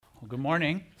Well, good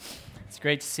morning. It's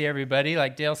great to see everybody.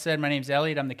 Like Dale said, my name's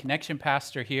Elliot. I'm the Connection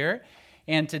Pastor here.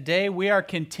 And today we are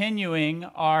continuing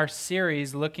our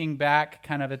series looking back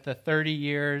kind of at the 30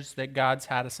 years that God's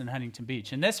had us in Huntington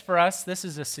Beach. And this, for us, this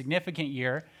is a significant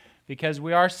year because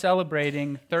we are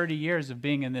celebrating 30 years of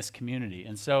being in this community.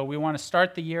 And so we want to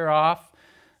start the year off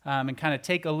and kind of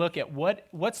take a look at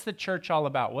what's the church all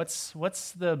about?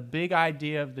 What's the big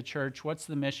idea of the church? What's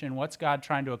the mission? What's God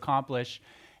trying to accomplish?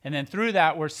 And then through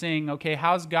that, we're seeing, okay,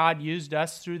 how's God used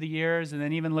us through the years? And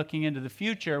then even looking into the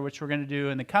future, which we're going to do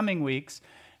in the coming weeks.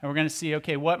 And we're going to see,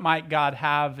 okay, what might God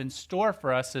have in store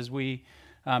for us as we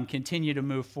continue to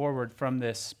move forward from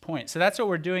this point? So that's what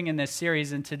we're doing in this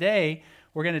series. And today,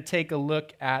 we're going to take a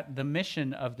look at the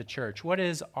mission of the church. What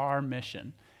is our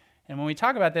mission? And when we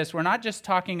talk about this, we're not just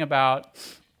talking about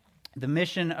the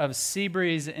mission of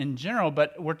Seabreeze in general,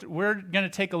 but we're going to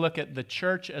take a look at the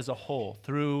church as a whole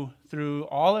through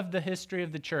all of the history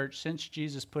of the church since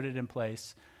Jesus put it in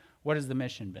place. What has the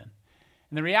mission been?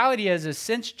 And the reality is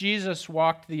since Jesus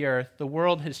walked the earth, the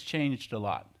world has changed a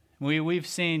lot. We've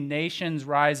seen nations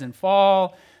rise and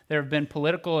fall. There have been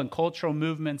political and cultural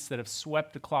movements that have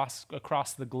swept across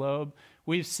the globe.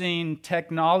 We've seen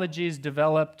technologies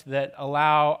developed that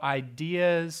allow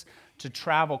ideas to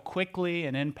travel quickly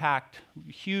and impact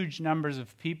huge numbers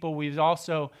of people. We've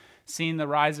also seen the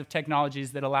rise of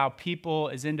technologies that allow people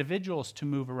as individuals to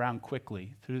move around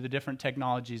quickly through the different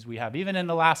technologies we have. Even in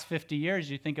the last 50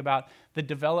 years, you think about the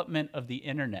development of the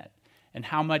internet and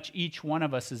how much each one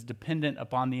of us is dependent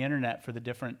upon the internet for the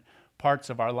different parts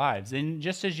of our lives. And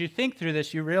just as you think through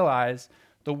this, you realize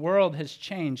the world has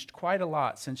changed quite a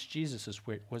lot since Jesus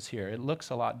was here. It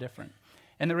looks a lot different.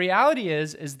 And the reality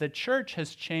is the church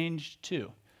has changed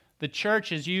too. The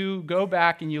church, as you go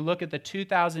back and you look at the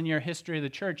 2,000-year history of the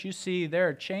church, you see there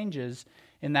are changes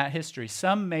in that history,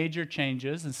 some major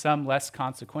changes and some less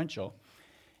consequential.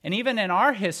 And even in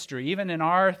our history, even in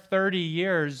our 30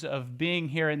 years of being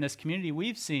here in this community,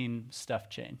 we've seen stuff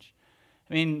change.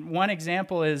 I mean, one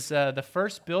example is the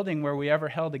first building where we ever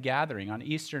held a gathering on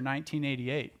Easter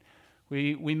 1988.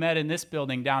 We met in this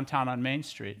building downtown on Main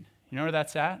Street. You know where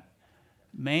that's at?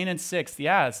 Main and 6th,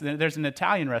 yeah. There's an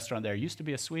Italian restaurant there. It used to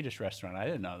be a Swedish restaurant. I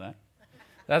didn't know that.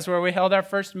 That's where we held our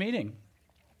first meeting.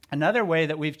 Another way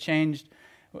that we've changed,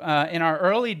 in our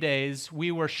early days,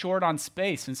 we were short on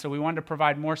space, and so we wanted to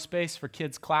provide more space for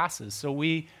kids' classes. So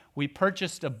we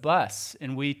purchased a bus,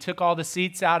 and we took all the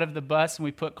seats out of the bus, and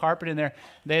we put carpet in there.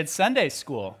 They had Sunday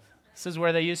school. This is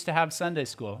where they used to have Sunday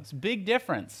school. It's a big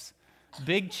difference,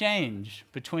 big change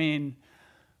between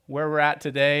where we're at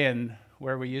today and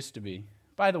where we used to be.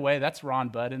 By the way, that's Ron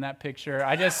Budd in that picture.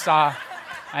 I just saw,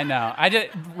 I know.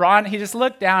 Ron, he just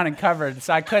looked down and covered,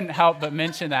 so I couldn't help but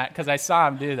mention that because I saw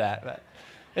him do that. But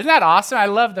isn't that awesome? I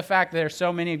love the fact that there are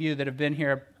so many of you that have been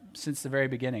here since the very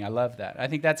beginning. I love that. I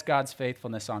think that's God's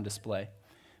faithfulness on display.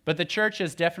 But the church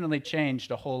has definitely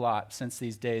changed a whole lot since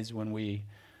these days when we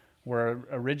were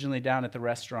originally down at the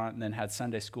restaurant and then had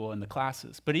Sunday school in the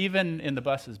classes, but even in the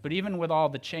buses. But even with all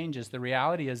the changes, the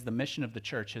reality is the mission of the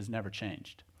church has never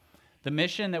changed. The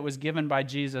mission that was given by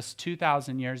Jesus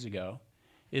 2,000 years ago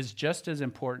is just as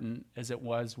important as it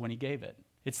was when he gave it.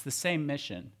 It's the same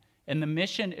mission. And the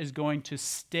mission is going to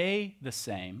stay the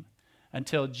same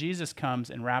until Jesus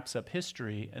comes and wraps up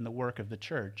history and the work of the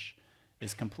church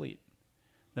is complete.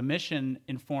 The mission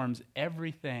informs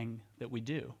everything that we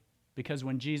do. Because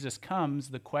when Jesus comes,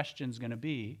 the question's going to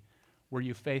be, were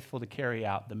you faithful to carry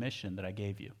out the mission that I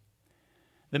gave you?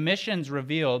 The mission's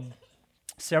revealed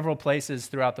several places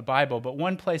throughout the Bible, but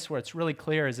one place where it's really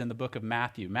clear is in the book of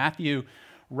Matthew. Matthew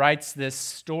writes this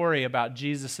story about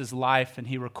Jesus' life, and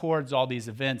he records all these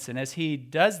events. And as he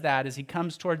does that, as he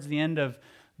comes towards the end of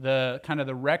the kind of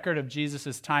the record of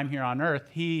Jesus' time here on earth,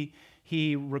 he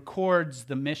records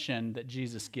the mission that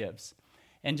Jesus gives.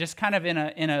 And just kind of in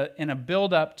a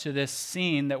build-up to this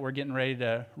scene that we're getting ready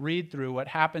to read through, what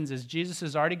happens is Jesus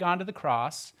has already gone to the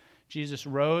cross. Jesus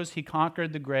rose, he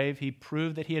conquered the grave, he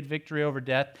proved that he had victory over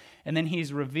death, and then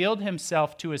he's revealed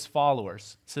himself to his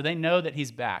followers, so they know that he's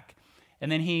back.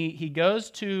 And then he goes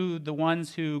to the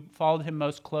ones who followed him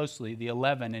most closely, the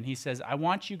 11, and he says, I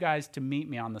want you guys to meet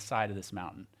me on the side of this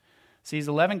mountain. So these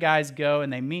 11 guys go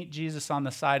and they meet Jesus on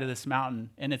the side of this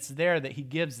mountain, and it's there that he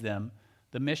gives them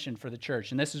the mission for the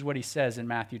church. And this is what he says in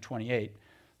Matthew 28,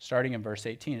 starting in verse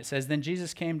 18. It says, Then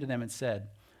Jesus came to them and said,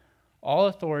 All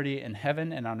authority in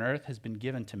heaven and on earth has been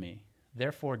given to me.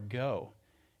 Therefore go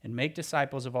and make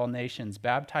disciples of all nations,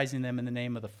 baptizing them in the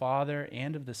name of the Father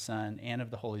and of the Son and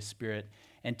of the Holy Spirit,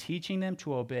 and teaching them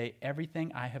to obey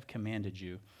everything I have commanded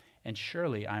you. And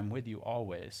surely I am with you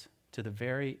always to the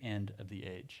very end of the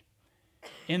age.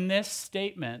 In this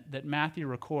statement that Matthew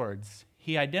records,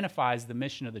 he identifies the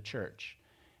mission of the church.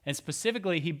 And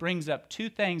specifically, he brings up two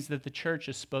things that the church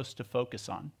is supposed to focus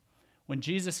on. When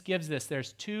Jesus gives this,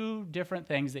 there's two different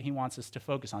things that he wants us to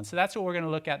focus on. So that's what we're going to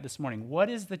look at this morning. What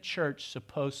is the church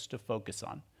supposed to focus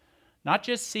on? Not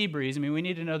just Seabreeze. I mean, we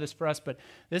need to know this for us, but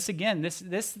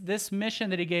this mission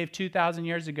that he gave 2,000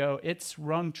 years ago, it's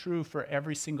rung true for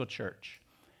every single church.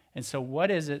 And so what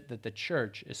is it that the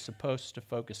church is supposed to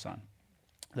focus on?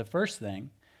 The first thing,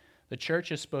 the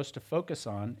church is supposed to focus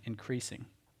on increasing.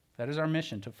 That is our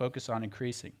mission, to focus on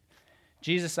increasing.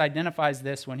 Jesus identifies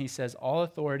this when he says, "All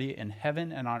authority in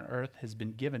heaven and on earth has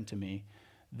been given to me,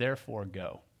 therefore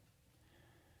go."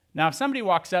 Now, if somebody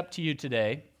walks up to you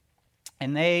today,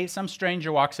 and some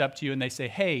stranger walks up to you and they say,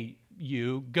 "Hey,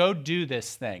 you, go do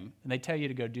this thing," and they tell you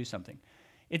to go do something,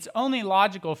 it's only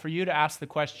logical for you to ask the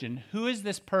question, who is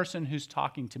this person who's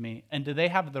talking to me, and do they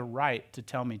have the right to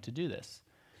tell me to do this?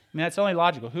 I mean, that's only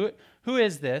logical. Who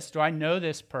is this? Do I know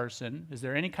this person? Is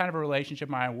there any kind of a relationship?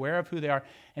 Am I aware of who they are?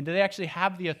 And do they actually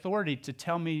have the authority to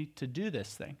tell me to do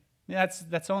this thing? I mean,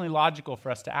 that's only logical for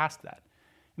us to ask that.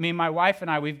 I mean, my wife and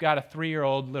I, we've got a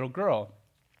 3-year-old little girl.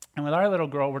 And with our little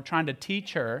girl, we're trying to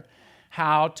teach her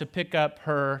how to pick up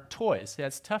her toys. Yeah,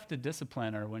 it's tough to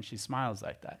discipline her when she smiles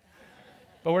like that.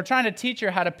 But we're trying to teach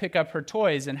her how to pick up her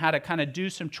toys and how to kind of do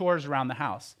some chores around the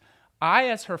house. I,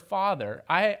 as her father,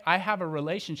 I have a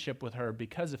relationship with her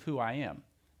because of who I am,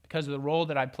 because of the role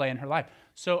that I play in her life.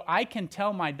 So I can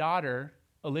tell my daughter,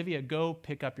 "Olivia, go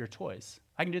pick up your toys."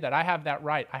 I can do that. I have that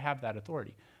right. I have that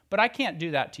authority. But I can't do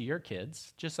that to your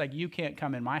kids, just like you can't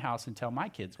come in my house and tell my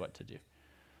kids what to do.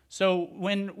 So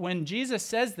when Jesus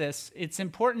says this, it's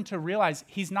important to realize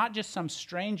he's not just some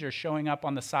stranger showing up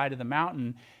on the side of the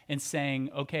mountain and saying,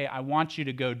 "Okay, I want you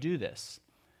to go do this."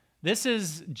 This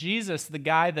is Jesus, the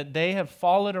guy that they have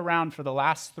followed around for the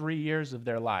last 3 years of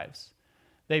their lives.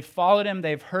 They've followed him.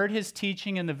 They've heard his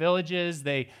teaching in the villages.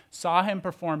 They saw him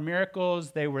perform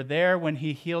miracles. They were there when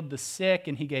he healed the sick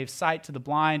and he gave sight to the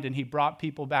blind and he brought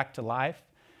people back to life.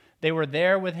 They were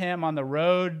there with him on the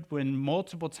road when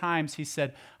multiple times he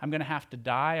said, "I'm going to have to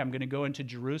die. I'm going to go into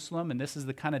Jerusalem, and this is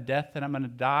the kind of death that I'm going to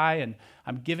die, and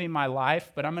I'm giving my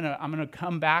life, but I'm going to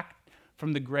come back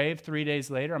from the grave 3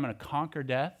 days later. I'm going to conquer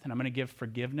death, and I'm going to give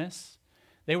forgiveness."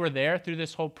 They were there through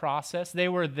this whole process. They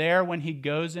were there when he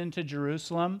goes into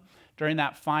Jerusalem during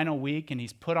that final week, and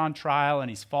he's put on trial, and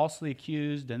he's falsely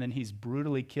accused, and then he's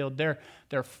brutally killed.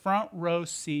 They're front row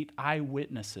seat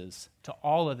eyewitnesses to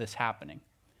all of this happening.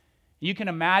 You can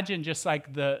imagine just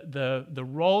like the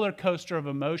roller coaster of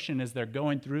emotion as they're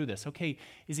going through this. Okay,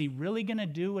 is he really going to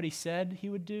do what he said he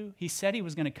would do? He said he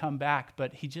was going to come back,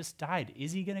 but he just died.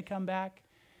 Is he going to come back?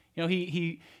 You know,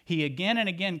 he again and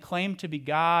again claimed to be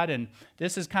God, and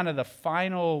this is kind of the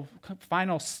final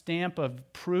stamp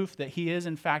of proof that he is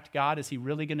in fact God. Is he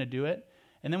really going to do it?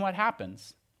 And then what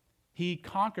happens? He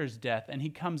conquers death, and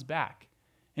he comes back.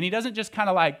 And he doesn't just kind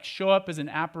of like show up as an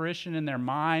apparition in their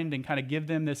mind and kind of give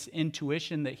them this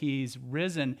intuition that he's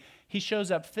risen. He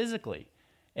shows up physically,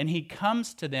 and he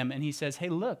comes to them and he says, "Hey,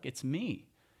 look, it's me.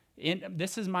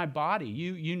 This is my body.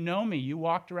 You know me. You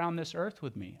walked around this earth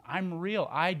with me. I'm real.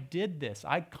 I did this.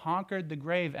 I conquered the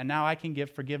grave, and now I can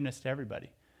give forgiveness to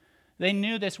everybody." They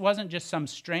knew this wasn't just some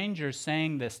stranger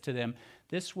saying this to them.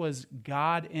 This was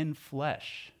God in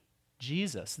flesh,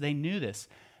 Jesus. They knew this.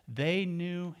 They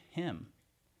knew him.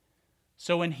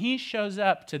 So when he shows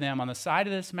up to them on the side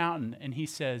of this mountain and he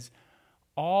says,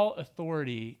 "All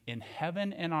authority in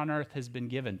heaven and on earth has been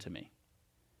given to me,"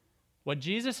 what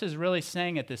Jesus is really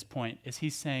saying at this point is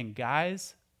he's saying,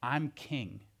 "Guys, I'm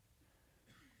king.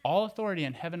 All authority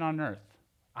in heaven and on earth.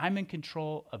 I'm in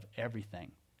control of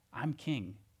everything. I'm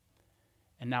king.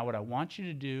 And now what I want you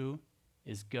to do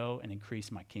is go and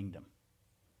increase my kingdom."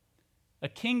 A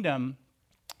kingdom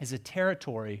is a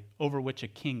territory over which a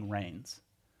king reigns.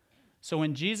 So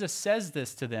when Jesus says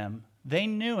this to them, they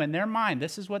knew in their mind,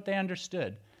 this is what they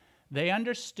understood. They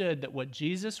understood that what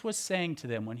Jesus was saying to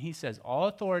them when he says, "All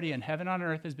authority in heaven and on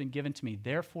earth has been given to me,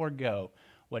 therefore go,"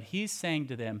 what he's saying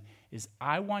to them is,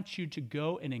 "I want you to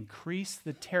go and increase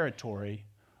the territory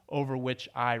over which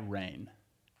I reign."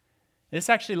 This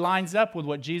actually lines up with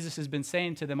what Jesus has been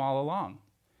saying to them all along.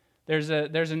 There's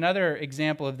another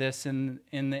example of this in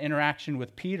the interaction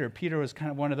with Peter. Peter was kind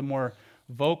of one of the more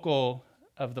vocal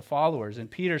of the followers,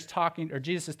 and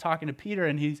Jesus is talking to Peter,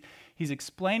 and he's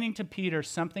explaining to Peter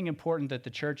something important that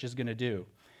the church is going to do.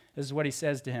 This is what he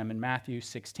says to him in Matthew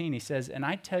 16. He says, "And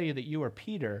I tell you that you are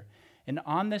Peter, and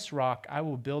on this rock I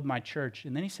will build my church."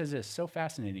 And then he says this, so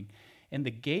fascinating, "And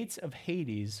the gates of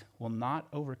Hades will not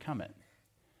overcome it."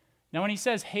 Now, when he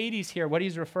says Hades here, what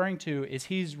he's referring to is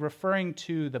he's referring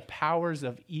to the powers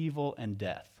of evil and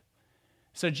death.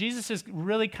 So Jesus is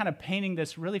really kind of painting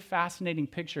this really fascinating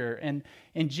picture. And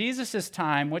in Jesus'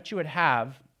 time, what you would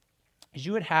have is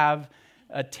you would have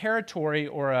a territory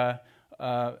or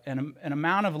an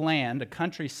amount of land, a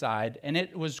countryside, and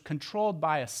it was controlled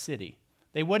by a city.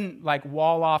 They wouldn't like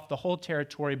wall off the whole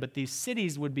territory, but these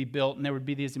cities would be built, and there would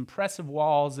be these impressive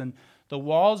walls, and the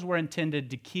walls were intended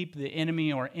to keep the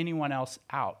enemy or anyone else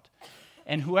out.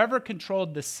 And whoever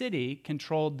controlled the city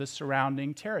controlled the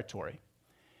surrounding territory.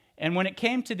 And when it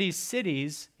came to these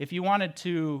cities, if you wanted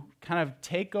to kind of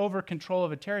take over control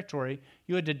of a territory,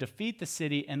 you had to defeat the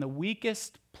city, and the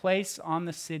weakest place on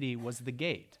the city was the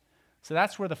gate. So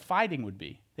that's where the fighting would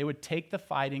be. They would take the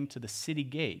fighting to the city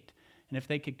gate. And if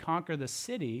they could conquer the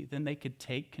city, then they could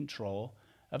take control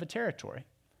of a territory.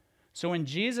 So when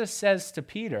Jesus says to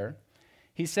Peter,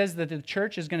 he says that the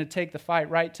church is going to take the fight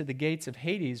right to the gates of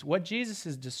Hades, what Jesus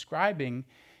is describing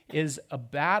is a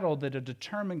battle that will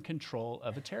determine control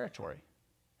of a territory.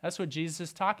 That's what Jesus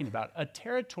is talking about, a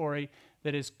territory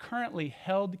that is currently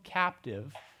held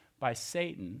captive by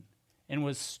Satan and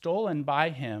was stolen by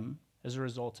him as a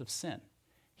result of sin.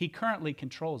 He currently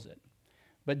controls it.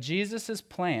 But Jesus'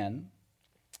 plan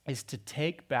is to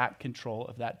take back control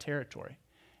of that territory.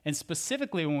 And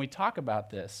specifically, when we talk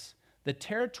about this, the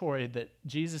territory that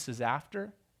Jesus is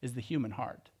after is the human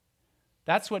heart.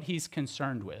 That's what he's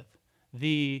concerned with.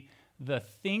 The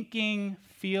thinking,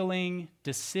 feeling,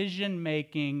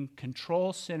 decision-making,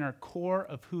 control center core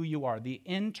of who you are, the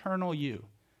internal you.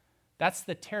 That's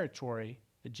the territory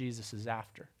that Jesus is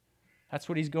after. That's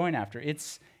what he's going after.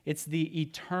 It's the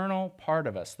eternal part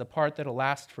of us, the part that'll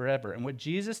last forever. And what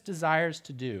Jesus desires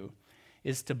to do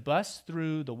is to bust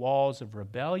through the walls of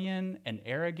rebellion and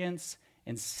arrogance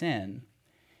and sin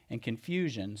and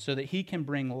confusion so that he can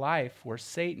bring life where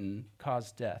Satan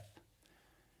caused death.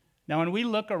 Now, when we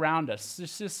look around us,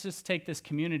 just take this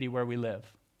community where we live.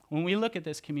 When we look at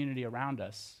this community around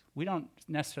us, we don't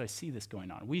necessarily see this going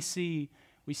on. We see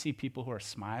people who are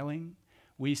smiling.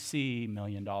 We see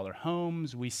million-dollar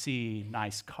homes. We see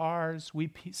nice cars.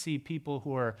 We see people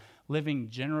who are living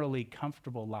generally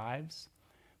comfortable lives.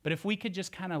 But if we could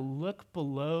just kind of look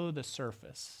below the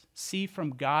surface, see from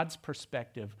God's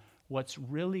perspective what's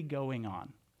really going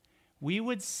on, we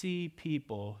would see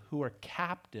people who are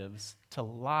captives to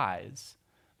lies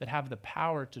that have the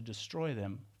power to destroy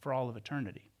them for all of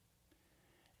eternity.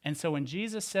 And so when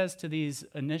Jesus says to these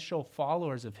initial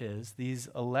followers of his, these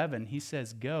 11, he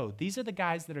says, go. These are the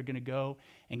guys that are going to go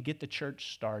and get the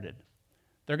church started.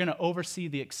 They're going to oversee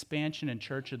the expansion and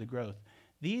church of the growth.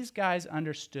 These guys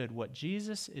understood what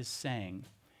Jesus is saying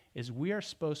is we are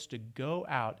supposed to go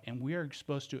out and we are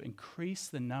supposed to increase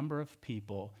the number of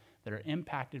people that are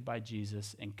impacted by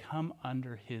Jesus and come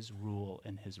under his rule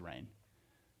and his reign.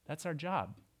 That's our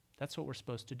job. That's what we're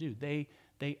supposed to do. They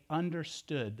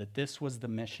understood that this was the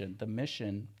mission. The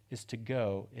mission is to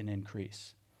go and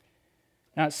increase.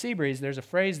 Now at Seabreeze, there's a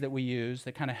phrase that we use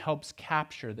that kind of helps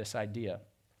capture this idea.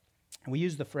 We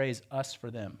use the phrase us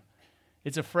for them.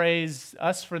 It's a phrase,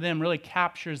 us for them, really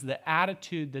captures the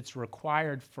attitude that's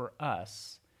required for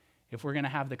us if we're going to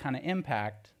have the kind of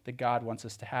impact that God wants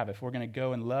us to have, if we're going to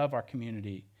go and love our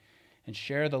community and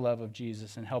share the love of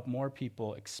Jesus and help more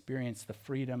people experience the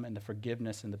freedom and the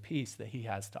forgiveness and the peace that he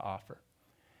has to offer.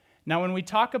 Now, when we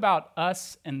talk about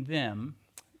us and them,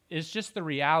 it's just the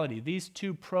reality. These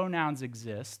two pronouns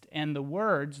exist, and the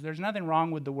words, there's nothing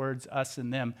wrong with the words us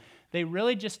and them. They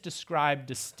really just describe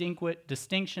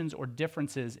distinctions or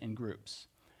differences in groups.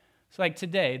 So like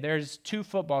today, there's 2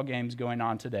 football games going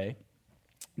on today.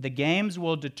 The games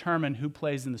will determine who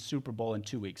plays in the Super Bowl in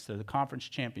 2 weeks, so the conference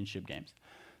championship games.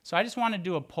 So I just want to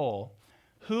do a poll.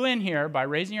 Who in here, by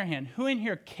raising your hand, who in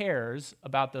here cares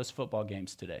about those football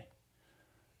games today?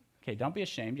 Okay, don't be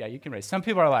ashamed. Yeah, you can raise. Some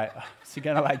people are like, oh, is he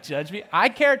going to judge me? I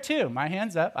care too. My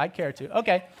hand's up. I care too.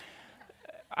 Okay.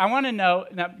 I want to know,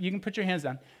 now you can put your hands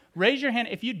down. Raise your hand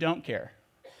if you don't care.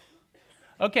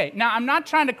 Okay, now I'm not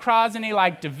trying to cause any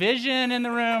division in the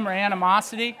room or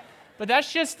animosity, but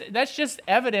that's just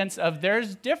evidence of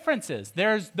there's differences.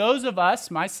 There's those of us,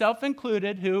 myself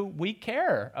included, who we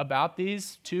care about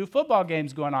these 2 football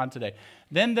games going on today.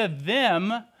 Then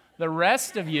the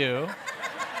rest of you,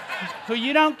 who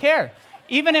you don't care.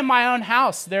 Even in my own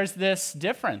house, there's this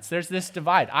difference. There's this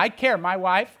divide. I care. My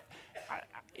wife,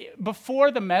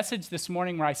 before the message this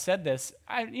morning where I said this,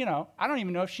 I don't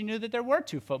even know if she knew that there were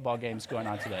 2 football games going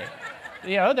on today.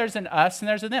 There's an us and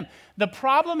there's a them. The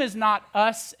problem is not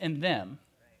us and them.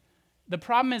 The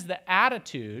problem is the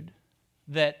attitude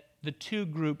that the 2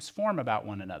 groups form about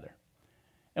one another.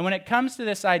 And when it comes to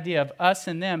this idea of us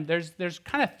and them, there's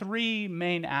kind of three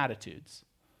main attitudes.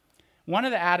 One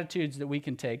of the attitudes that we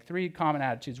can take, three common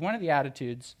attitudes, one of the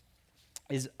attitudes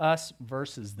is us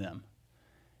versus them.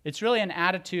 It's really an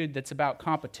attitude that's about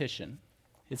competition.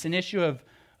 It's an issue of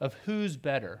who's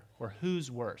better or who's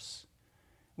worse.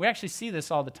 We actually see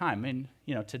this all the time. I mean,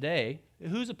 today,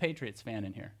 who's a Patriots fan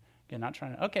in here? Again, not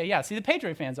trying to, okay, yeah, see, the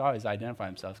Patriot fans always identify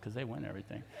themselves because they win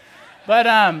everything. But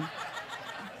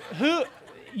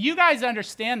you guys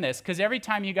understand this because every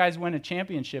time you guys win a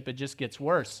championship, it just gets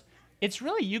worse. It's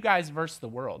really you guys versus the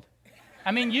world.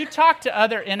 I mean, you talk to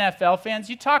other NFL fans,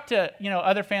 you talk to,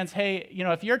 other fans, hey,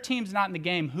 if your team's not in the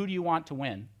game, who do you want to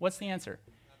win? What's the answer?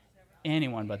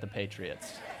 Anyone but the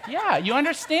Patriots. Yeah, you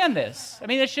understand this. I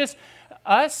mean, it's just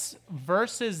us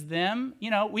versus them.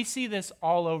 We see this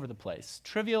all over the place.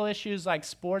 Trivial issues like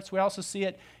sports, we also see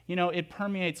it, it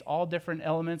permeates all different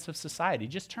elements of society.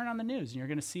 Just turn on the news and you're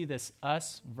going to see this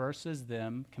us versus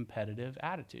them competitive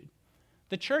attitude.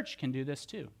 The church can do this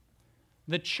too.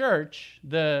 The church,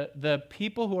 the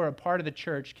people who are a part of the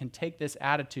church can take this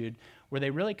attitude where they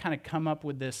really kind of come up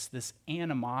with this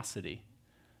animosity,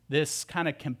 this kind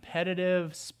of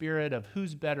competitive spirit of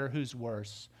who's better, who's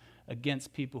worse,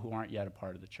 against people who aren't yet a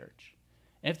part of the church.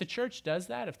 And if the church does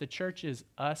that, if the church is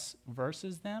us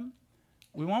versus them,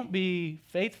 we won't be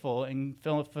faithful in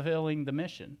fulfilling the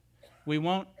mission. We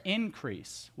won't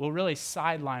increase. We'll really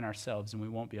sideline ourselves and we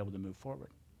won't be able to move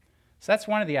forward. So that's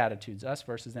one of the attitudes, us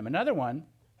versus them. Another one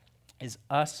is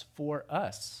us for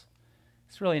us.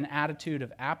 It's really an attitude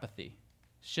of apathy.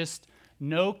 It's just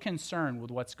no concern with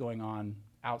what's going on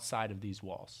outside of these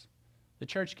walls. The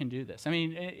church can do this. I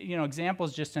mean,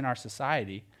 examples just in our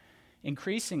society.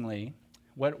 Increasingly,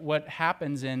 what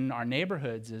happens in our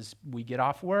neighborhoods is we get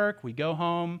off work, we go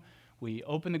home, we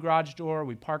open the garage door,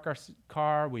 we park our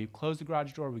car, we close the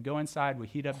garage door, we go inside, we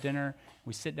heat up dinner,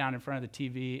 we sit down in front of the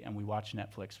TV, and we watch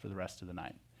Netflix for the rest of the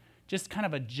night. Just kind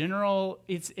of a general,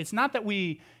 it's not that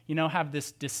we, have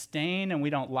this disdain and we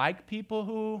don't like people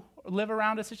who live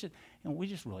around us. It's just, we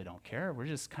just really don't care. We're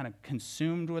just kind of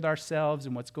consumed with ourselves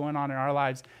and what's going on in our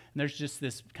lives, and there's just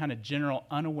this kind of general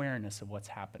unawareness of what's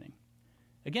happening.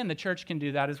 Again, the church can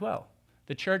do that as well.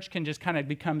 The church can just kind of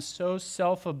become so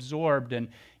self-absorbed in,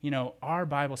 our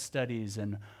Bible studies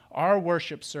and our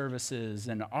worship services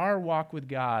and our walk with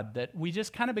God that we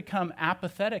just kind of become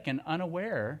apathetic and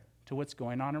unaware to what's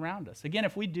going on around us. Again,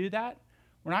 if we do that,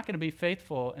 we're not going to be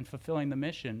faithful in fulfilling the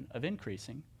mission of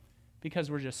increasing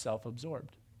because we're just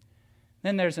self-absorbed.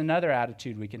 Then there's another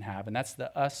attitude we can have, and that's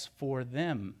the us for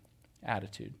them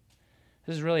attitude.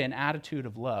 This is really an attitude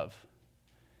of love.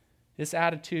 This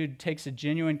attitude takes a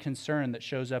genuine concern that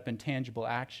shows up in tangible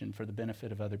action for the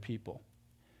benefit of other people.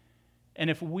 And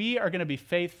if we are going to be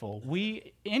faithful,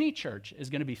 any church is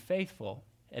going to be faithful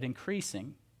at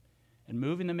increasing and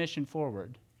moving the mission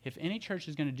forward. If any church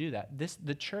is going to do that,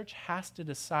 the church has to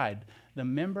decide, the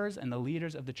members and the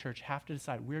leaders of the church have to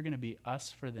decide, we're going to be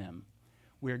us for them.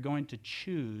 We're going to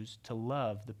choose to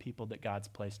love the people that God's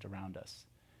placed around us.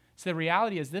 So the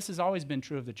reality is, this has always been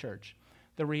true of the church.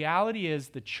 The reality is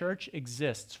the church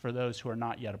exists for those who are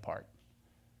not yet a part.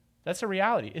 That's a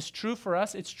reality. It's true for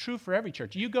us. It's true for every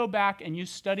church. You go back and you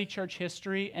study church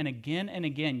history, and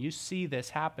again, you see this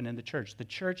happen in the church. The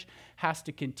church has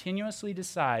to continuously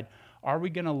decide, are we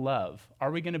going to love?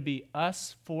 Are we going to be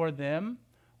us for them?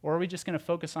 Or are we just going to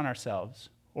focus on ourselves?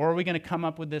 Or are we going to come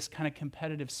up with this kind of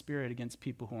competitive spirit against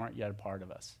people who aren't yet a part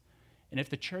of us? And if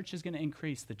the church is going to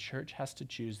increase, the church has to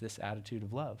choose this attitude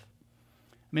of love.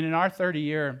 I mean, in our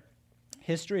 30-year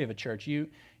history of a church, you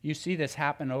see this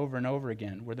happen over and over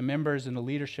again, where the members and the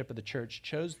leadership of the church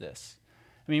chose this.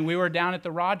 I mean, we were down at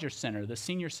the Rogers Center, the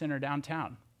senior center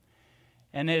downtown.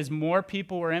 And as more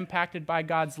people were impacted by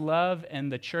God's love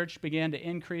and the church began to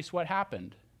increase, what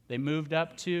happened? They moved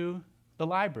up to the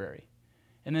library.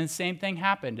 And then the same thing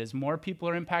happened. As more people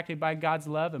are impacted by God's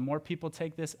love and more people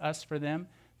take this us for them,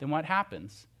 then what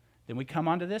happens? Then we come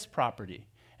onto this property.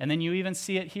 And then you even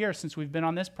see it here since we've been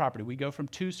on this property. We go from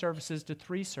 2 services to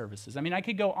 3 services. I mean, I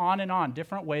could go on and on,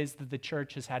 different ways that the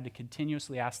church has had to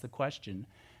continuously ask the question,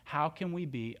 how can we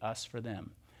be us for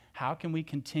them? How can we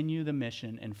continue the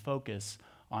mission and focus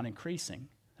on increasing?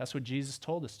 That's what Jesus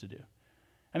told us to do.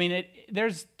 I mean,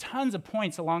 there's tons of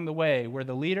points along the way where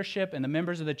the leadership and the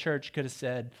members of the church could have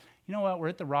said, you know what, we're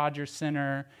at the Rogers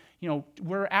Center.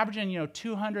 We're averaging,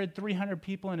 200, 300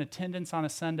 people in attendance on a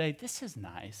Sunday. This is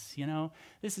nice,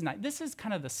 This is nice. This is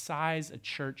kind of the size a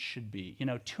church should be.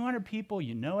 200 people,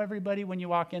 everybody when you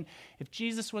walk in. If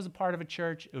Jesus was a part of a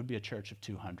church, it would be a church of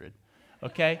 200.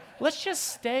 Okay? Let's just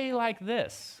stay like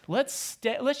this.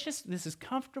 This is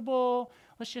comfortable.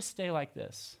 Let's just stay like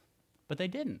this. But they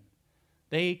didn't.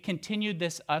 They continued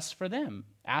this us for them,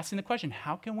 asking the question,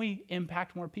 how can we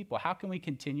impact more people? How can we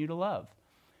continue to love?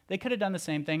 They could have done the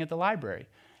same thing at the library.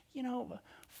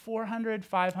 400,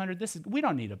 500, we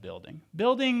don't need a building.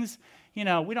 Buildings, we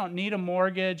don't need a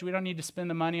mortgage. We don't need to spend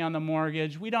the money on the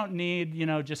mortgage. We don't need,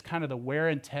 just kind of the wear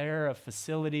and tear of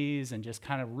facilities and just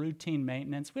kind of routine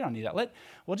maintenance. We don't need that.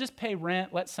 We'll just pay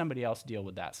rent. Let somebody else deal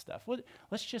with that stuff.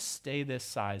 Let's just stay this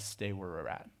size, stay where we're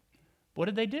at. What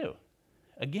did they do?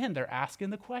 Again, they're asking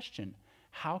the question,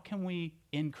 how can we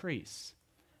increase?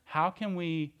 How can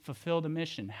we fulfill the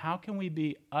mission? How can we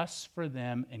be us for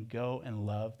them and go and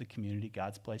love the community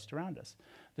God's placed around us?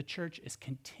 The church is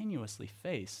continuously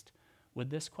faced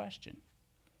with this question.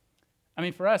 I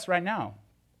mean, for us right now,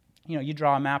 you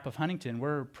draw a map of Huntington,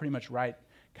 we're pretty much right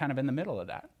kind of in the middle of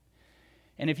that.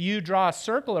 And if you draw a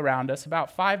circle around us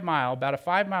about a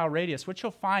 5-mile radius, what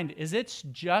you'll find is it's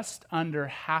just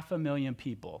under 500,000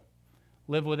 people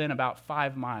live within about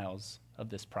 5 miles of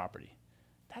this property.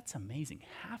 That's amazing,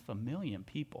 500,000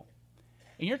 people.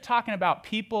 And you're talking about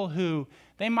people who,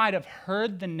 they might have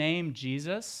heard the name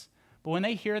Jesus, but when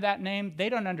they hear that name, they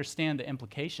don't understand the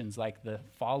implications like the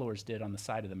followers did on the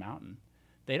side of the mountain.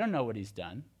 They don't know what he's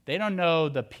done. They don't know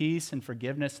the peace and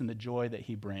forgiveness and the joy that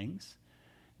he brings.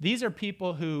 These are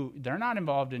people who, they're not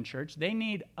involved in church. They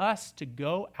need us to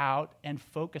go out and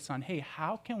focus on, hey,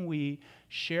 how can we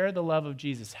share the love of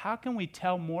Jesus? How can we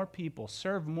tell more people,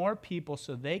 serve more people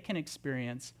so they can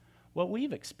experience what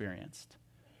we've experienced?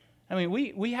 I mean,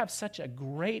 we have such a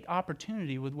great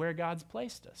opportunity with where God's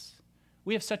placed us.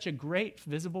 We have such a great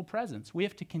visible presence. We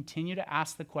have to continue to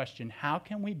ask the question, how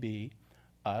can we be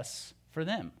us for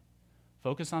them?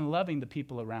 Focus on loving the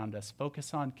people around us.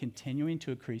 Focus on continuing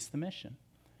to increase the mission.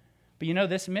 But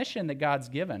this mission that God's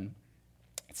given,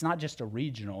 it's not just a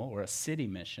regional or a city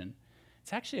mission.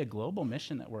 It's actually a global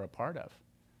mission that we're a part of.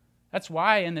 That's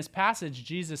why in this passage,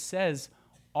 Jesus says,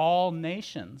 all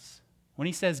nations. When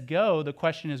he says go, the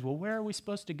question is, well, where are we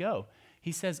supposed to go?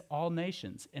 He says all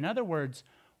nations. In other words,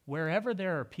 wherever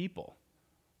there are people,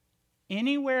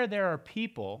 anywhere there are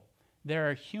people, there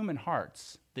are human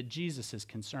hearts that Jesus is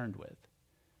concerned with.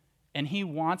 And he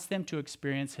wants them to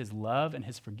experience his love and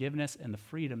his forgiveness and the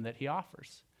freedom that he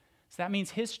offers. So that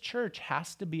means his church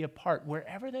has to be a part.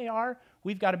 Wherever they are,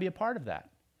 we've got to be a part of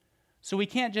that. So we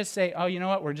can't just say, oh, you know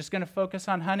what, we're just going to focus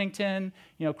on Huntington,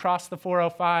 cross the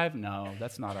 405. No,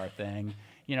 that's not our thing.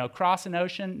 Cross an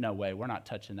ocean. No way, we're not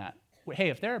touching that. Hey,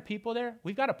 if there are people there,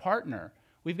 we've got to partner.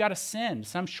 We've got to send,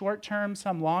 some short-term,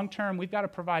 some long-term. We've got to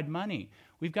provide money.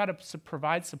 We've got to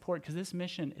provide support because this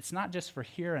mission, it's not just for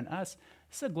here and us.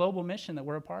 It's a global mission that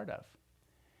we're a part of.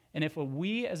 And if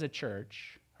we as a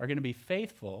church are going to be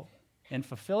faithful in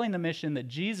fulfilling the mission that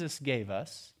Jesus gave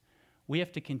us, we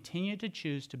have to continue to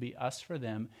choose to be us for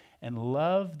them and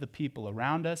love the people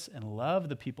around us and love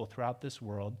the people throughout this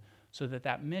world so that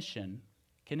that mission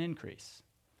can increase.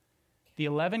 The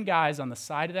 11 guys on the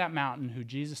side of that mountain who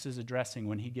Jesus is addressing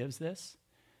when he gives this,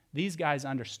 these guys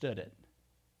understood it.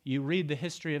 You read the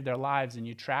history of their lives and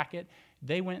you track it,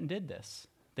 they went and did this.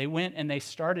 They went and they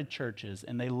started churches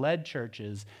and they led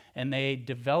churches and they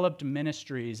developed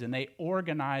ministries and they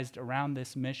organized around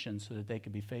this mission so that they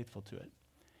could be faithful to it.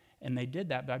 And they did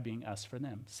that by being us for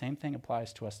them. Same thing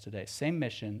applies to us today. Same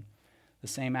mission, the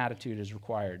same attitude is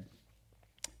required.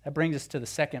 That brings us to the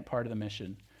second part of the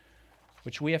mission,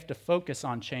 which we have to focus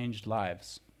on changed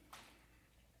lives.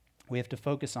 We have to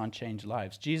focus on changed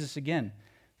lives. Jesus, again,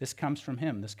 this comes from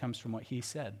him. This comes from what he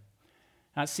said.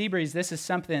 Now, at Seabreeze, this is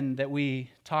something that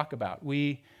we talk about.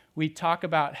 We talk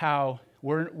about how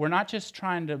we're not just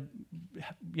trying to,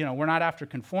 we're not after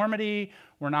conformity.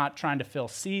 We're not trying to fill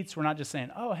seats. We're not just saying,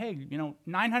 oh, hey,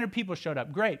 900 people showed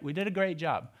up. Great, we did a great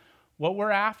job. What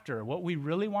we're after, what we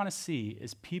really want to see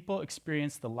is people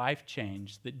experience the life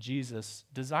change that Jesus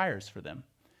desires for them.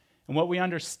 And what we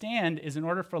understand is in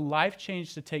order for life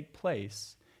change to take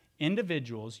place,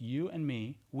 individuals, you and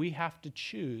me, we have to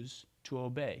choose to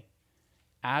obey.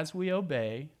 As we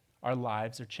obey, our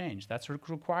lives are changed. That's what's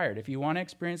required. If you want to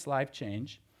experience life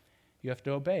change, you have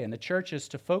to obey. And the church is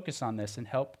to focus on this and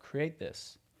help create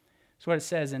this. That's what it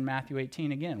says in Matthew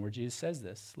 18 again, where Jesus says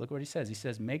this. Look what he says. He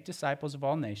says, make disciples of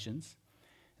all nations.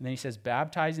 And then he says,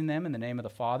 baptizing them in the name of the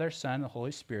Father, Son, and the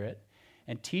Holy Spirit,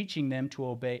 and teaching them to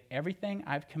obey everything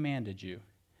I've commanded you.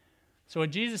 So what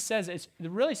Jesus says is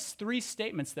really three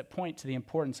statements that point to the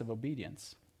importance of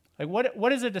obedience. Like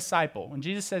what is a disciple? When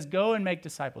Jesus says, go and make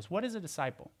disciples, what is a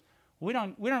disciple? We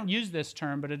don't use this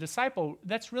term, but a disciple,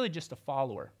 that's really just a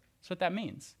follower. That's what that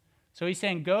means. So he's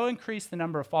saying, go increase the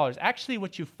number of followers. Actually,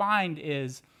 what you find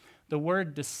is the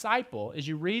word disciple, as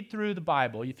you read through the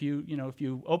Bible, if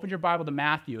you opened your Bible to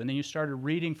Matthew and then you started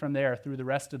reading from there through the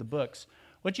rest of the books,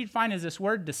 what you'd find is this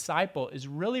word disciple is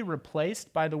really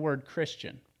replaced by the word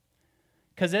Christian.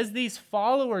 Because as these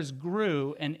followers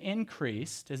grew and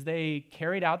increased, as they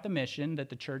carried out the mission that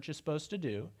the church is supposed to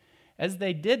do, as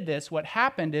they did this, what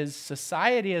happened is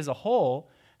society as a whole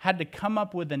had to come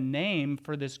up with a name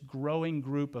for this growing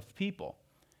group of people.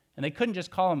 And they couldn't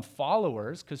just call them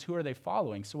followers, because who are they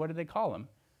following? So what did they call them?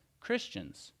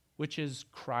 Christians, which is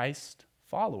Christ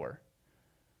follower.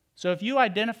 So if you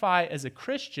identify as a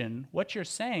Christian, what you're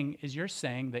saying is you're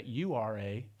saying that you are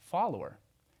a follower.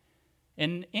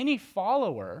 And any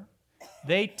follower,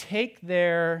 they take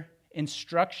their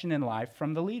instruction in life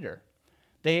from the leader.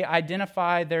 They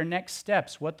identify their next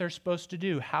steps, what they're supposed to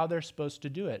do, how they're supposed to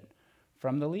do it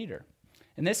from the leader.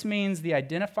 And this means the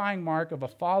identifying mark of a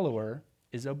follower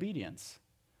is obedience.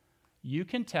 You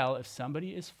can tell if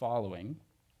somebody is following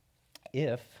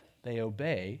if they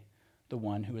obey the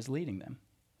one who is leading them.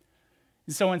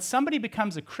 And so when somebody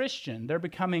becomes a Christian, they're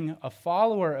becoming a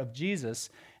follower of Jesus.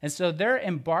 And so they're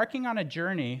embarking on a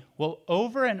journey. Well,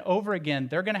 over and over again,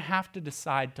 they're going to have to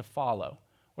decide to follow,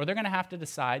 or they're going to have to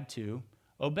decide to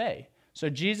obey. So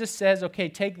Jesus says, okay,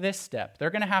 take this step.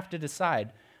 They're going to have to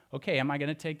decide, okay, am I going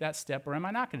to take that step or am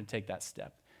I not going to take that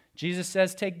step? Jesus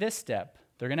says, take this step.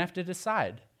 They're going to have to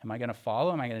decide, am I going to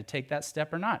follow? Am I going to take that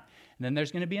step or not? And then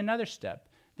there's going to be another step.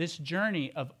 This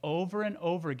journey of over and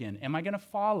over again. Am I going to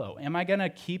follow? Am I going to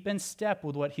keep in step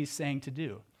with what he's saying to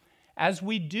do? As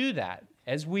we do that,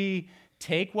 as we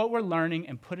take what we're learning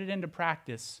and put it into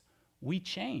practice, we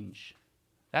change.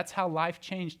 That's how life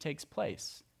change takes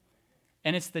place.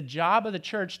 And it's the job of the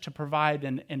church to provide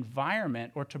an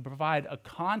environment or to provide a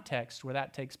context where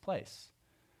that takes place.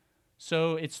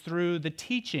 So it's through the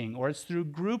teaching, or it's through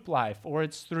group life, or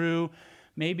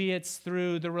maybe it's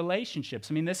through the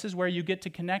relationships. I mean, this is where you get to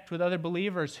connect with other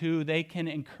believers who they can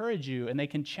encourage you and they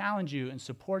can challenge you and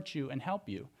support you and help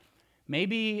you.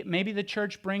 Maybe the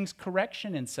church brings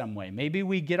correction in some way. Maybe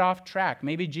we get off track.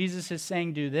 Maybe Jesus is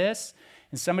saying do this,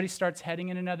 and somebody starts heading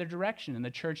in another direction, and the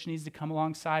church needs to come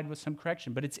alongside with some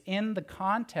correction. But it's in the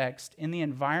context, in the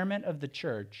environment of the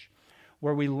church,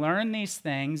 where we learn these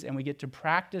things and we get to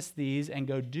practice these and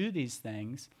go do these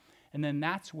things, and then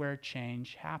that's where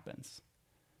change happens.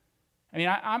 I mean,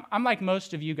 I'm like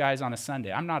most of you guys on a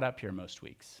Sunday. I'm not up here most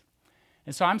weeks.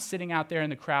 And so I'm sitting out there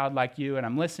in the crowd like you, and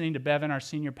I'm listening to Bevan, our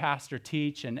senior pastor,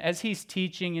 teach. And as he's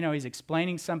teaching, he's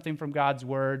explaining something from God's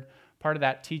word, part of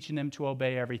that teaching them to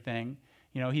obey everything.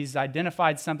 He's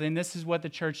identified something. This is what the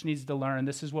church needs to learn.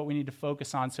 This is what we need to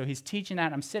focus on. So he's teaching that,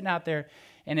 and I'm sitting out there,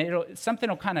 and something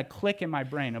will kind of click in my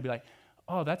brain. I'll be like,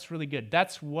 oh, that's really good.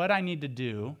 That's what I need to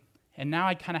do. And now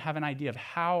I kind of have an idea of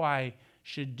how I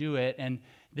should do it. And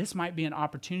this might be an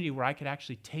opportunity where I could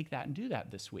actually take that and do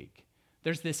that this week.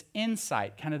 There's this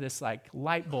insight, kind of this like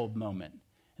light bulb moment.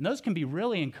 And those can be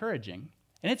really encouraging.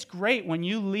 And it's great when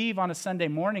you leave on a Sunday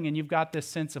morning and you've got this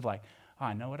sense of like, oh,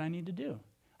 I know what I need to do.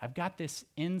 I've got this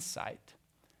insight.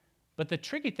 But the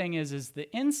tricky thing is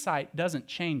the insight doesn't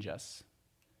change us.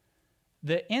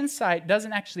 The insight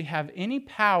doesn't actually have any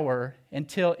power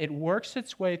until it works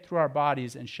its way through our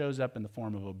bodies and shows up in the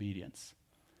form of obedience.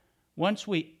 Once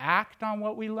we act on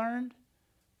what we learned,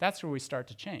 that's where we start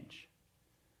to change.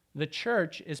 The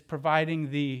church is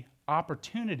providing the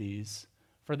opportunities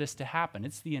for this to happen.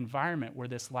 It's the environment where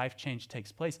this life change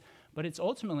takes place, but it's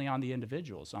ultimately on the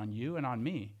individuals, on you and on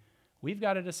me. We've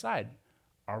got to decide,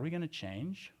 are we going to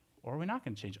change or are we not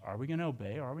going to change? Are we going to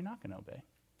obey or are we not going to obey?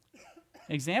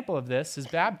 An example of this is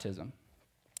baptism.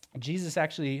 Jesus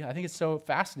actually, I think it's so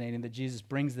fascinating that Jesus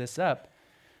brings this up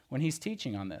when he's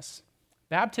teaching on this.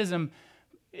 Baptism,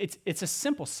 it's a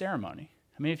simple ceremony.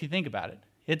 I mean, if you think about it,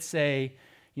 it's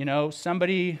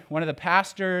somebody, one of the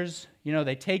pastors,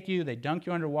 they take you, they dunk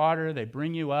you underwater, they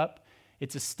bring you up.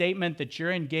 It's a statement that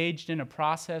you're engaged in a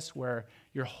process where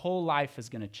your whole life is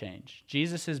going to change.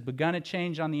 Jesus has begun a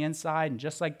change on the inside, and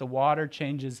just like the water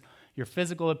changes your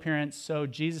physical appearance, so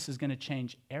Jesus is going to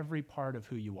change every part of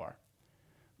who you are.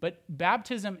 But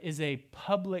baptism is a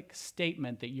public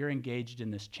statement that you're engaged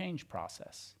in this change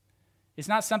process. It's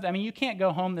not something, you can't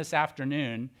go home this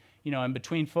afternoon, in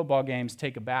between football games,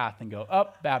 take a bath and go,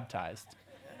 baptized.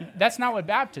 That's not what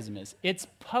baptism is. It's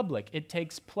public. It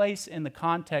takes place in the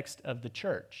context of the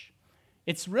church.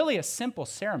 It's really a simple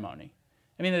ceremony.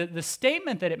 The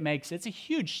statement that it makes, it's a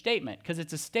huge statement because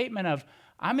it's a statement of,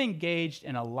 I'm engaged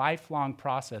in a lifelong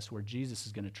process where Jesus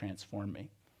is going to transform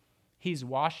me. He's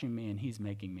washing me and he's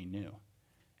making me new.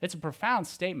 It's a profound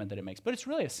statement that it makes, but it's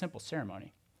really a simple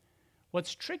ceremony.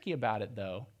 What's tricky about it,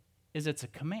 though, is it's a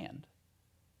command.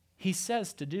 He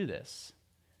says to do this.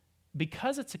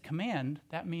 Because it's a command,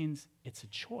 that means it's a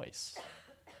choice.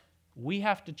 We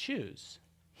have to choose.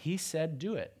 He said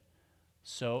do it.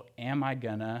 So am I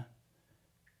going to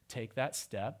take that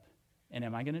step, and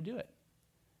am I going to do it?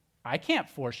 I can't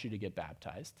force you to get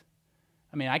baptized.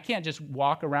 I mean, I can't just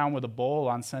walk around with a bowl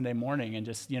on Sunday morning and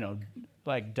just,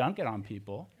 dunk it on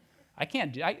people. I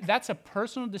can't do that's a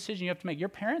personal decision you have to make. Your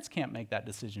parents can't make that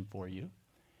decision for you.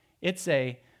 It's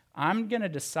I'm going to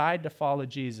decide to follow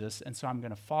Jesus, and so I'm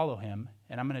going to follow him,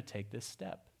 and I'm going to take this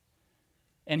step.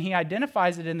 And he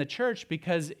identifies it in the church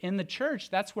because in the church,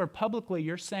 that's where publicly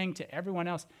you're saying to everyone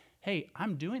else, hey,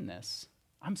 I'm doing this.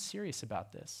 I'm serious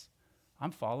about this.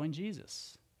 I'm following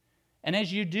Jesus. And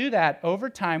as you do that, over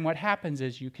time, what happens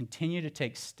is you continue to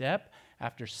take step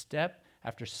after step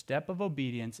after step of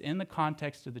obedience in the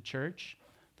context of the church.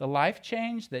 The life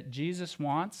change that Jesus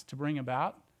wants to bring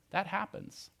about, that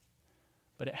happens.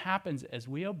 But it happens as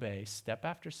we obey step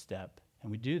after step,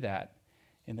 and we do that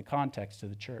in the context of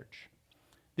the church.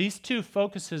 These two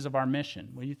focuses of our mission,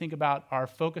 when you think about our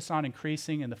focus on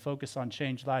increasing and the focus on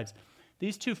changed lives,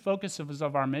 these two focuses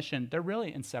of our mission, they're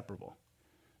really inseparable.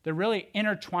 They're really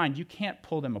intertwined. You can't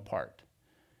pull them apart.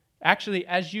 Actually,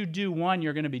 as you do one,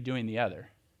 you're going to be doing the other.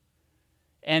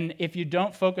 And if you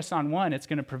don't focus on one, it's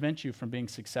going to prevent you from being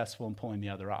successful in pulling the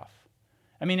other off.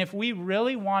 I mean, if we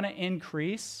really want to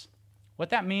increase,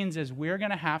 what that means is we're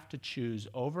going to have to choose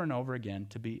over and over again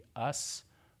to be us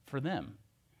for them,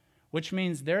 which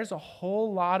means there's a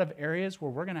whole lot of areas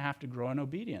where we're going to have to grow in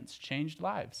obedience, changed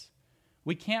lives.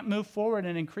 We can't move forward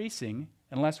in increasing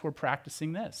unless we're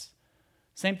practicing this.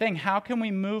 Same thing, how can we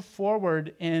move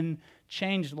forward in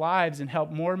changed lives and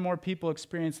help more and more people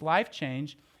experience life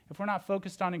change if we're not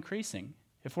focused on increasing?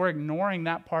 If we're ignoring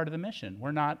that part of the mission,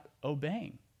 we're not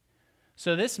obeying.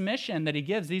 So this mission that he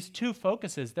gives, these two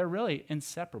focuses, they're really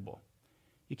inseparable.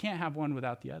 You can't have one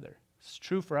without the other. It's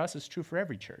true for us, it's true for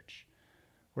every church.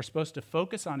 We're supposed to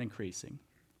focus on increasing.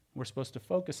 We're supposed to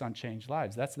focus on changed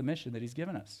lives. That's the mission that he's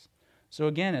given us. So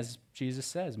again, as Jesus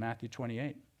says, Matthew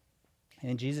 28,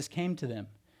 and Jesus came to them,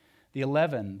 the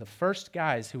 11, the first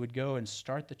guys who would go and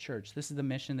start the church. This is the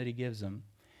mission that he gives them.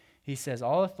 He says,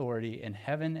 all authority in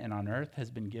heaven and on earth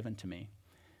has been given to me.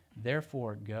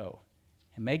 Therefore, go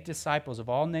and make disciples of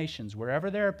all nations. Wherever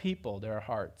there are people, there are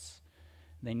hearts.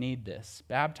 They need this,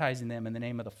 baptizing them in the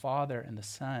name of the Father and the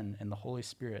Son and the Holy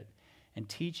Spirit, and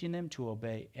teaching them to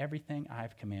obey everything I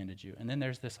have commanded you. And then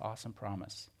there's this awesome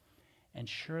promise. And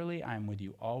surely I am with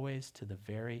you always to the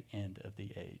very end of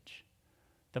the age.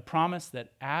 The promise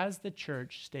that as the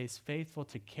church stays faithful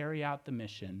to carry out the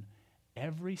mission,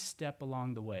 every step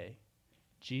along the way,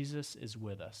 Jesus is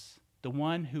with us. The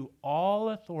one who all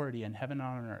authority in heaven and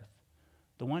on earth,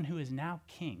 the one who is now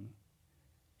king,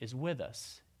 is with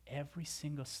us every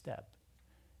single step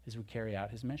as we carry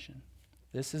out his mission.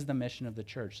 This is the mission of the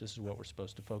church. This is what we're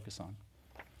supposed to focus on.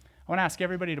 I want to ask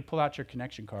everybody to pull out your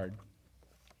connection card.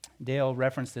 Dale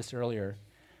referenced this earlier,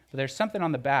 but there's something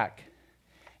on the back.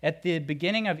 At the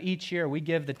beginning of each year, we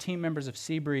give the team members of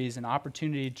Seabreeze an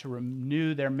opportunity to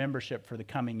renew their membership for the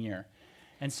coming year.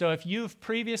 And so if you've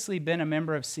previously been a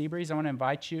member of Seabreeze, I want to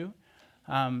invite you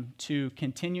to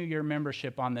continue your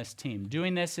membership on this team.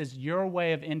 Doing this is your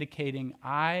way of indicating,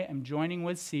 I am joining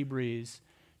with Seabreeze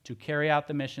to carry out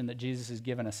the mission that Jesus has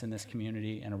given us in this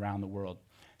community and around the world.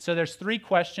 So there's 3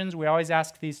 questions. We always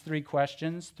ask these 3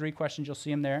 questions. 3 questions, you'll see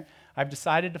them there. I've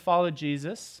decided to follow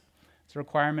Jesus. It's a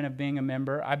requirement of being a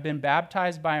member. I've been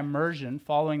baptized by immersion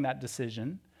following that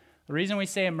decision. The reason we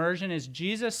say immersion is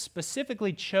Jesus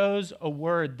specifically chose a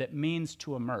word that means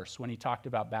to immerse when he talked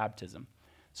about baptism.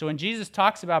 So when Jesus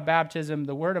talks about baptism,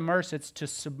 the word immerse, it's to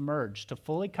submerge, to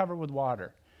fully cover with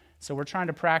water. So we're trying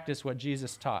to practice what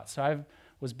Jesus taught. So I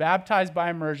was baptized by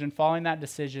immersion following that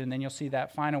decision, and then you'll see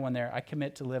that final one there. I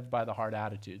commit to live by the hard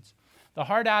attitudes. The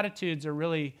hard attitudes are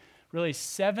really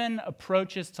 7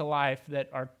 approaches to life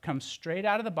that come straight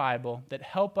out of the Bible that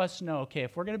help us know, okay,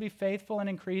 if we're going to be faithful in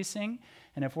increasing,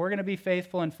 and if we're going to be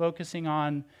faithful in focusing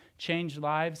on changed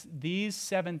lives, these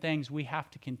 7 things we have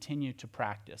to continue to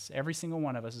practice. Every single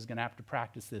one of us is going to have to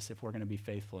practice this if we're going to be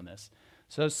faithful in this.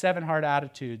 So those 7 hard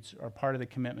attitudes are part of the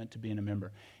commitment to being a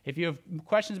member. If you have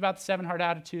questions about the 7 hard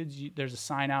attitudes, there's a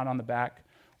sign out on the back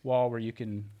wall where you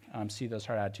can see those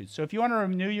hard attitudes. So if you want to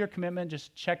renew your commitment,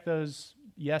 just check those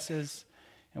yeses,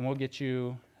 and we'll get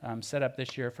you set up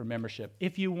this year for membership.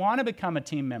 If you want to become a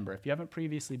team member, if you haven't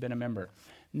previously been a member,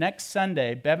 next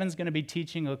Sunday, Bevan's going to be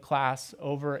teaching a class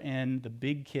over in the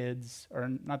big kids, or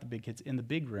not the big kids, in the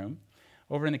big room,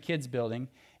 over in the kids building.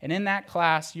 And in that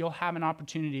class, you'll have an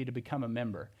opportunity to become a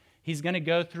member. He's going to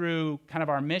go through kind of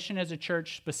our mission as a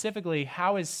church, specifically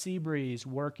how is Seabreeze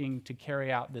working to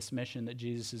carry out this mission that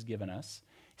Jesus has given us.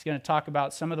 He's going to talk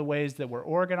about some of the ways that we're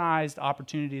organized,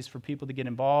 opportunities for people to get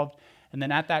involved. And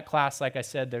then at that class, like I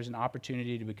said, there's an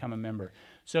opportunity to become a member.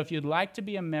 So if you'd like to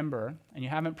be a member and you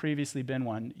haven't previously been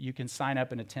one, you can sign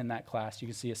up and attend that class. You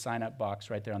can see a sign-up box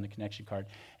right there on the connection card.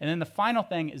 And then the final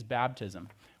thing is baptism.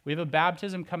 We have a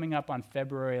baptism coming up on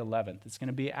February 11th. It's going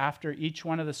to be after each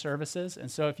one of the services. And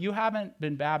so if you haven't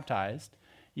been baptized,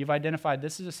 you've identified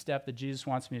this is a step that Jesus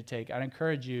wants me to take, I'd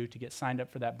encourage you to get signed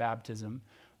up for that baptism.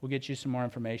 We'll get you some more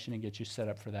information and get you set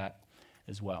up for that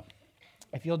as well.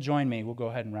 If you'll join me, we'll go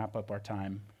ahead and wrap up our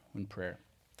time in prayer.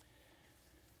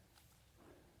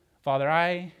 Father,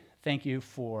 I thank you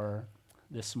for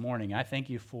this morning. I thank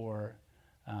you for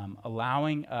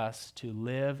allowing us to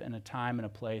live in a time and a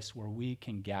place where we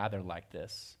can gather like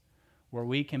this, where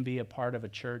we can be a part of a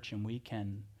church and we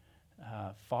can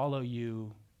follow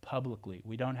you publicly.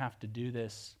 We don't have to do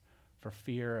this for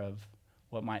fear of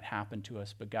what might happen to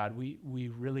us, but God, we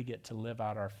really get to live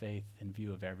out our faith in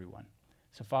view of everyone.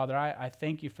 So Father, I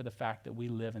thank you for the fact that we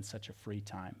live in such a free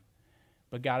time.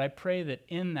 But God, I pray that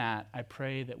in that, I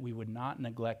pray that we would not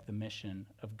neglect the mission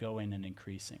of going and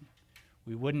increasing.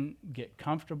 We wouldn't get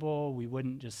comfortable. We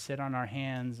wouldn't just sit on our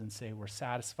hands and say we're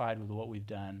satisfied with what we've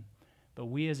done. But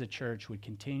we as a church would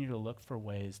continue to look for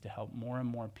ways to help more and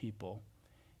more people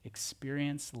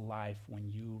experience life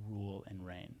when you rule and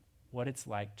reign, what it's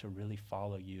like to really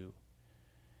follow you.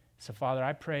 So, Father,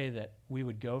 I pray that we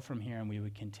would go from here and we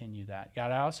would continue that.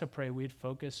 God, I also pray we'd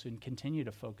focus and continue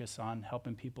to focus on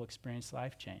helping people experience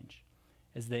life change.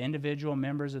 As the individual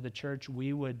members of the church,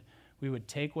 we would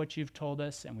take what you've told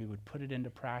us and we would put it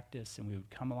into practice, and we would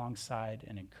come alongside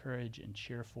and encourage and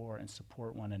cheer for and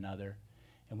support one another,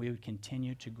 and we would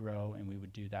continue to grow, and we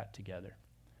would do that together.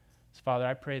 So, Father,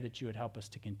 I pray that you would help us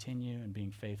to continue in being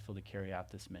faithful to carry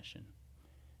out this mission.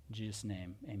 In Jesus'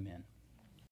 name, amen.